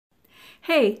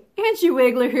Hey, Angie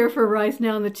Wagler here for Rise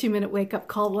Now and the 2-Minute Wake Up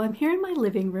Call. Well, I'm here in my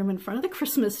living room in front of the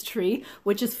Christmas tree,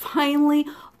 which is finally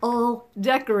all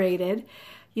decorated.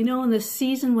 You know, in this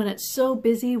season when it's so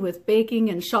busy with baking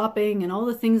and shopping and all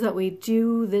the things that we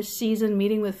do this season,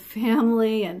 meeting with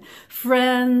family and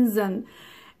friends and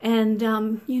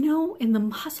you know, in the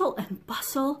hustle and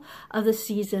bustle of the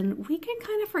season, we can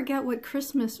kind of forget what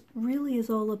Christmas really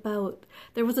is all about.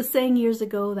 There was a saying years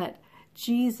ago that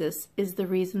Jesus is the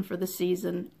reason for the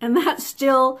season, and that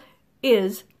still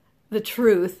is the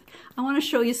truth. I want to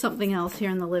show you something else here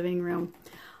in the living room.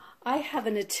 I have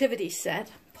a nativity set.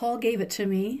 Paul gave it to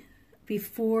me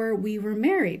before we were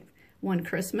married one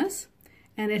Christmas,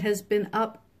 and it has been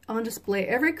up on display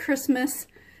every Christmas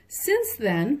since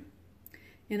then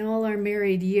in all our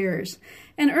married years.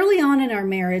 And early on in our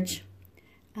marriage,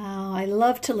 I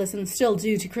loved to listen, still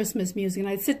do, to Christmas music, and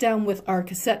I'd sit down with our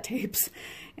cassette tapes,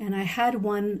 and I had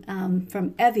one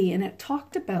from Evie, and it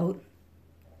talked about,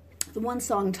 the one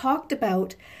song talked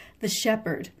about the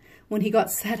shepherd when he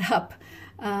got set up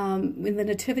in the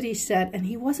nativity set, and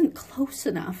he wasn't close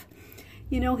enough.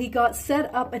 You know, he got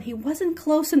set up and he wasn't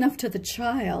close enough to the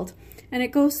child, and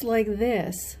it goes like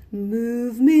this: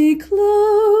 move me closer,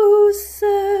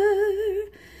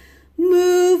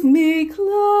 move me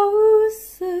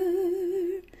closer,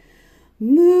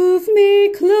 move me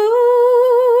closer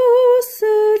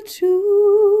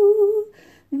to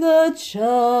the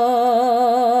child.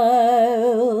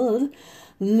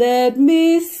 Let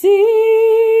me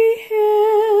see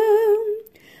him,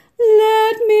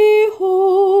 let me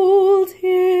hold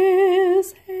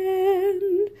his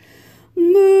hand.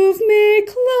 Move me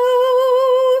closer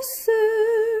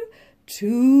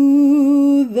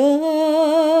to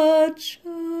the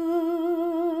child.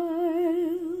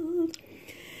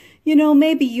 You know,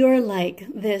 maybe you're like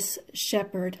this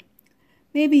shepherd.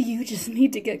 Maybe you just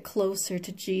need to get closer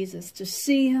to Jesus, to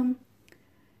see him,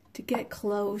 to get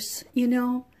close. You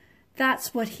know,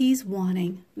 that's what he's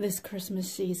wanting this Christmas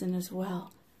season as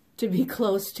well, to be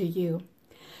close to you.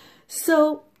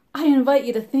 So I invite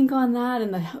you to think on that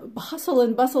in the hustle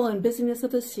and bustle and busyness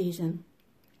of the season.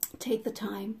 Take the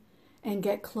time and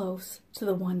get close to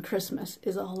the one Christmas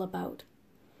is all about.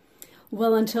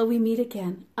 Well, until we meet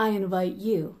again, I invite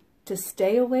you to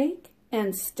stay awake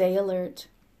and stay alert.